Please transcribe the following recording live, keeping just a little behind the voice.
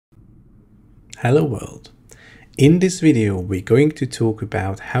Hello world. In this video, we're going to talk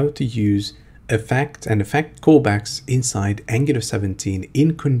about how to use effect and effect callbacks inside Angular 17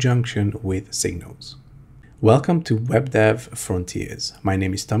 in conjunction with signals. Welcome to Web Dev Frontiers. My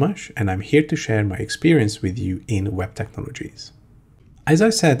name is Tamas and I'm here to share my experience with you in web technologies. As I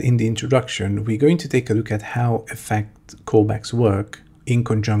said in the introduction, we're going to take a look at how effect callbacks work in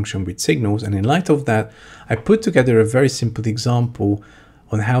conjunction with signals, and in light of that, I put together a very simple example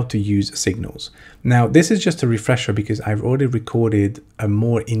on how to use signals. Now, this is just a refresher because I've already recorded a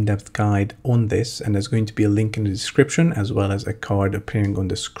more in-depth guide on this, and there's going to be a link in the description as well as a card appearing on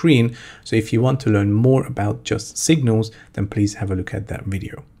the screen. So if you want to learn more about just signals, then please have a look at that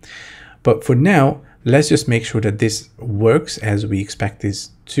video. But for now, let's just make sure that this works as we expect this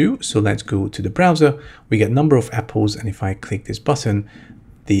to. So let's go to the browser. We get number of apples, and if I click this button,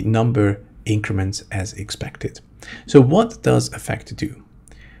 the number increments as expected. So what does effect do?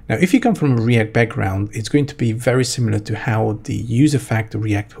 Now, if you come from a React background, it's going to be very similar to how the useEffect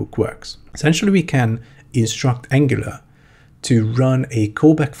React hook works. Essentially, we can instruct Angular to run a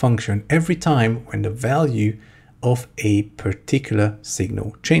callback function every time when the value of a particular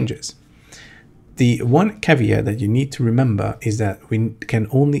signal changes. The one caveat that you need to remember is that we can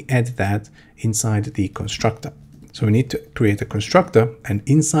only add that inside the constructor. So we need to create a constructor, and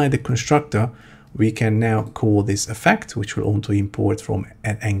inside the constructor, we can now call this effect, which will also import from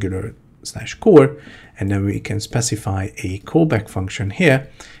 @angular/core, and then we can specify a callback function here,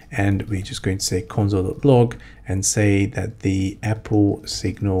 and we're just going to say console.log and say that the apple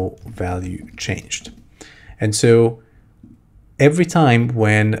signal value changed. And so every time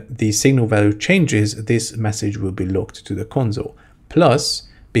when the signal value changes, this message will be logged to the console. Plus,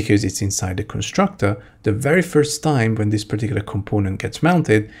 because it's inside the constructor, the very first time when this particular component gets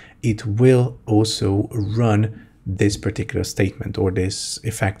mounted, it will also run this particular statement or this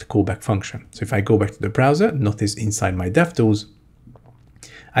effect callback function. So if I go back to the browser, notice inside my DevTools,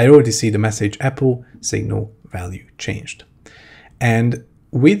 I already see the message apple signal value changed. And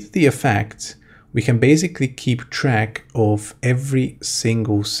with the effect, we can basically keep track of every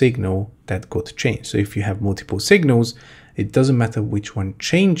single signal that got changed. So if you have multiple signals, it doesn't matter which one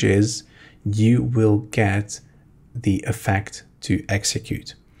changes, you will get the effect to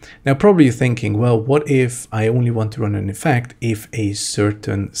execute. Now, probably you're thinking, well, what if I only want to run an effect if a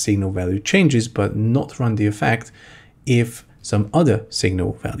certain signal value changes, but not run the effect if some other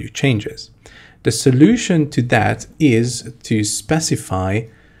signal value changes? The solution to that is to specify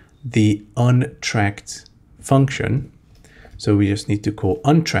the untracked function. So we just need to call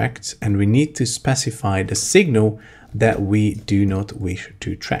untracked, and we need to specify the signal that we do not wish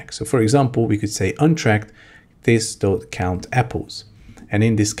to track. So for example, we could say untracked this.count apples. And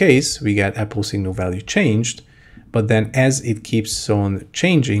in this case, we get apple signal value changed, but then as it keeps on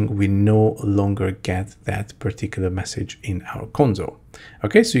changing, we no longer get that particular message in our console.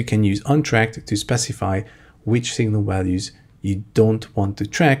 Okay, so you can use untracked to specify which signal values you don't want to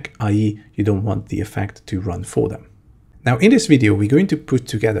track, i.e. you don't want the effect to run for them. Now in this video, we're going to put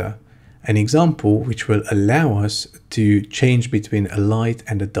together an example which will allow us to change between a light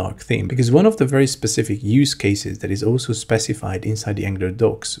and a dark theme, because one of the very specific use cases that is also specified inside the Angular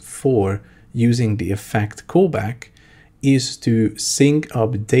docs for using the effect callback is to sync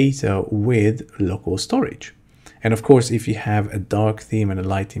up data with local storage. And of course, if you have a dark theme and a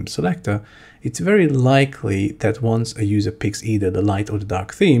light theme selector, it's very likely that once a user picks either the light or the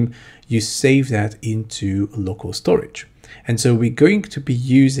dark theme, you save that into local storage. And so we're going to be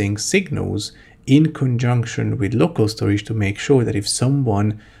using signals in conjunction with local storage to make sure that if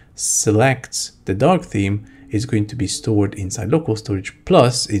someone selects the dark theme, it's going to be stored inside local storage.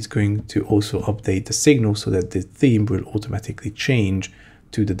 Plus, it's going to also update the signal so that the theme will automatically change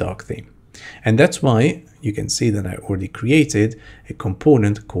to the dark theme. And that's why you can see that I already created a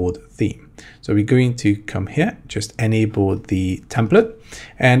component called theme. So we're going to come here, just enable the template,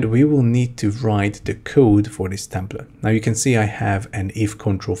 and we will need to write the code for this template. Now you can see I have an if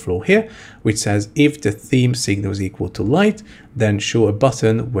control flow here, which says if the theme signal is equal to light, then show a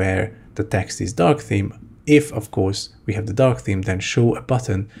button where the text is dark theme. If, of course, we have the dark theme, then show a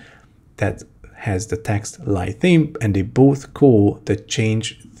button that has the text light theme, and they both call the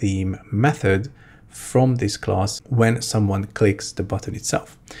change theme method from this class when someone clicks the button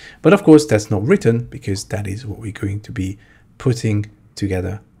itself. But of course, that's not written because that is what we're going to be putting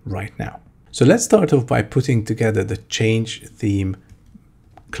together right now. So let's start off by putting together the change theme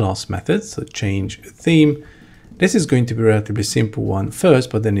class method. So change theme. This is going to be a relatively simple one first,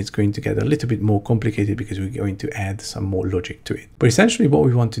 but then it's going to get a little bit more complicated because we're going to add some more logic to it. But essentially what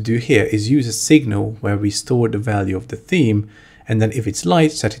we want to do here is use a signal where we store the value of the theme, And then if it's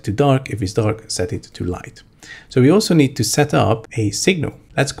light, set it to dark. If it's dark, set it to light. So we also need to set up a signal.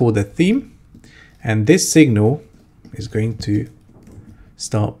 Let's call the theme. And this signal is going to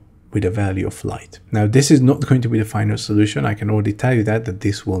start with a value of light. Now, this is not going to be the final solution. I can already tell you that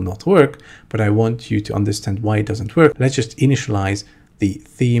this will not work, but I want you to understand why it doesn't work. Let's just initialize the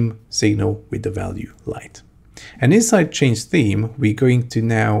theme signal with the value light. And inside change theme, we're going to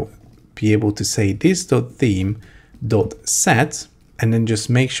now be able to say this.theme.set, and then just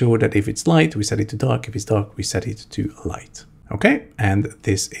make sure that if it's light, we set it to dark. If it's dark, we set it to light. Okay, and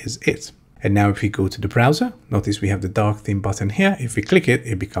this is it. And now if we go to the browser, notice we have the dark theme button here. If we click it,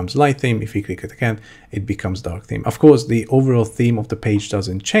 it becomes light theme. If we click it again, it becomes dark theme. Of course, the overall theme of the page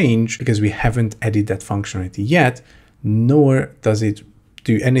doesn't change because we haven't added that functionality yet, nor does it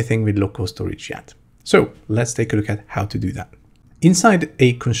do anything with local storage yet. So let's take a look at how to do that. Inside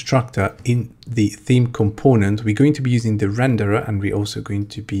a constructor in the theme component, we're going to be using the renderer, and we're also going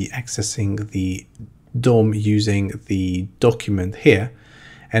to be accessing the DOM using the document here.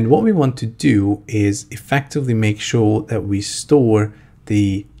 And what we want to do is effectively make sure that we store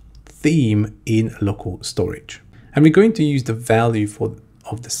the theme in local storage. And we're going to use the value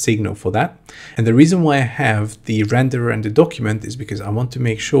of the signal for that. And the reason why I have the renderer and the document is because I want to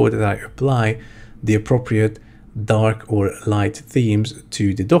make sure that I apply the appropriate dark or light themes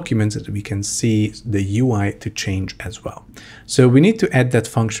to the document so that we can see the UI to change as well. So we need to add that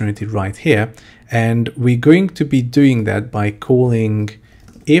functionality right here. And we're going to be doing that by calling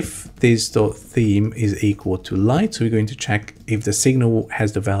if this.theme is equal to light. So we're going to check if the signal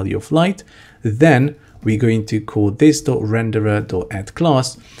has the value of light. Then we're going to call this.renderer.add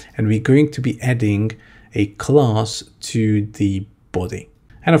class, and we're going to be adding a class to the body.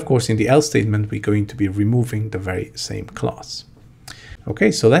 And of course, in the else statement, we're going to be removing the very same class. Okay,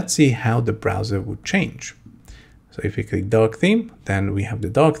 so let's see how the browser would change. So if we click dark theme, then we have the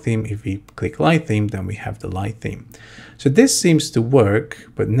dark theme. If we click light theme, then we have the light theme. So this seems to work,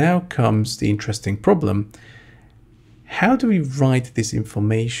 but now comes the interesting problem. How do we write this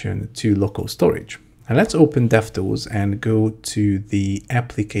information to local storage? And let's open DevTools and go to the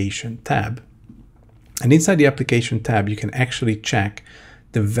application tab. And inside the application tab, you can actually check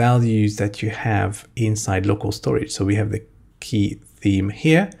the values that you have inside local storage. So we have the key theme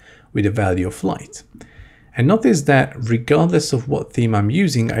here with the value of light. And notice that regardless of what theme I'm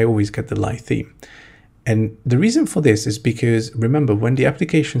using, I always get the light theme. And the reason for this is because, remember, when the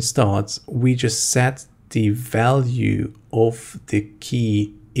application starts, we just set the value of the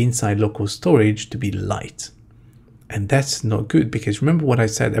key inside local storage to be light. And that's not good, because remember what I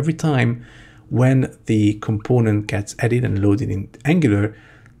said, every time when the component gets added and loaded in Angular,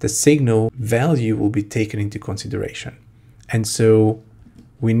 the signal value will be taken into consideration. And so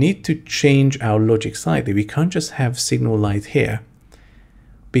we need to change our logic slightly. We can't just have signal light here,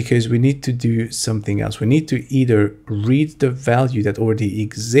 because we need to do something else. We need to either read the value that already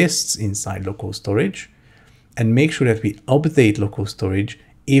exists inside local storage and make sure that we update local storage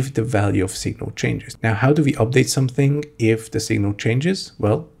if the value of signal changes. Now, how do we update something if the signal changes?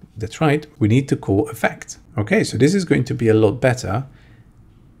 Well, that's right, we need to call effect. Okay, so this is going to be a lot better.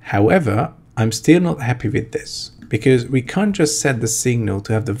 However, I'm still not happy with this, because we can't just set the signal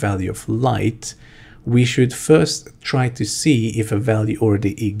to have the value of light. We should first try to see if a value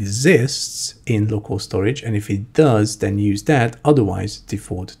already exists in local storage, and if it does, then use that, otherwise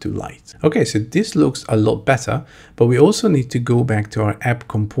default to light. Okay, so this looks a lot better, but we also need to go back to our app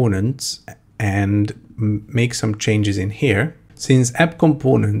components and make some changes in here. Since app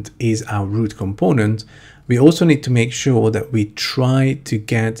component is our root component, we also need to make sure that we try to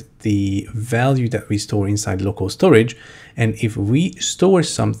get the value that we store inside local storage. And if we store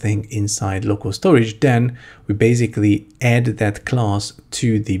something inside local storage, then we basically add that class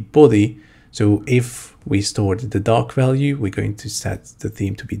to the body. So if we stored the dark value, we're going to set the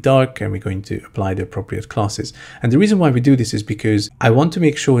theme to be dark, and we're going to apply the appropriate classes. And the reason why we do this is because I want to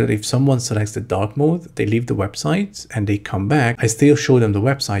make sure that if someone selects the dark mode, they leave the website and they come back, I still show them the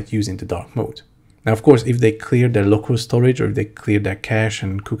website using the dark mode. Now, of course, if they clear their local storage, or if they clear their cache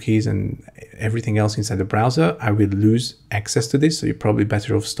and cookies and everything else inside the browser, I will lose access to this. So you're probably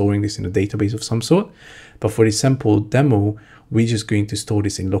better off storing this in a database of some sort. But for this sample demo, we're just going to store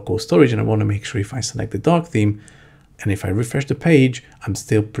this in local storage. And I want to make sure if I select the dark theme, and if I refresh the page, I'm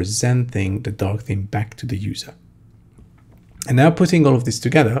still presenting the dark theme back to the user. And now putting all of this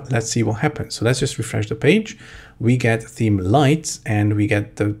together, let's see what happens. So let's just refresh the page. We get theme light, and we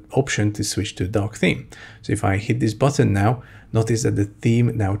get the option to switch to dark theme. So if I hit this button now, notice that the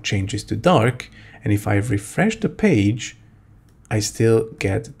theme now changes to dark. And if I refresh the page, I still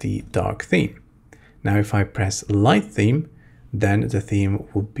get the dark theme. Now, if I press light theme, then the theme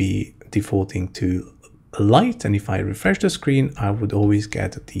would be defaulting to light. And if I refresh the screen, I would always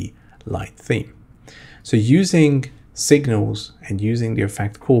get the light theme. So using signals and using the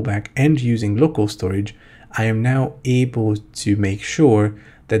effect callback and using local storage, I am now able to make sure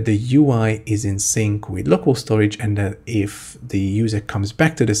that the UI is in sync with local storage, and that if the user comes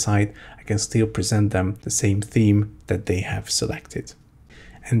back to the site, I can still present them the same theme that they have selected.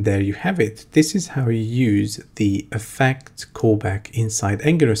 And there you have it. This is how you use the effect callback inside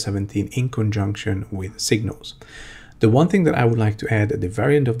Angular 17 in conjunction with signals. The one thing that I would like to add at the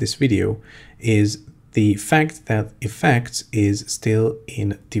very end of this video is the fact that effects is still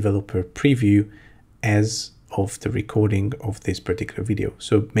in developer preview as of the recording of this particular video.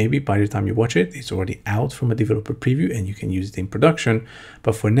 So maybe by the time you watch it, it's already out from a developer preview and you can use it in production.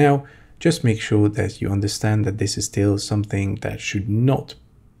 But for now, just make sure that you understand that this is still something that should not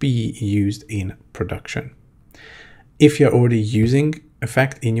be used in production. If you're already using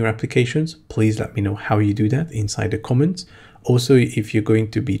effect in your applications, please let me know how you do that inside the comments. Also, if you're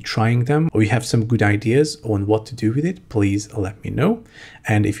going to be trying them or you have some good ideas on what to do with it, please let me know.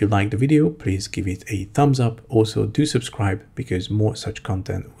 And if you like the video, please give it a thumbs up. Also, do subscribe because more such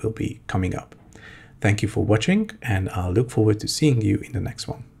content will be coming up. Thank you for watching, and I'll look forward to seeing you in the next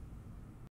one.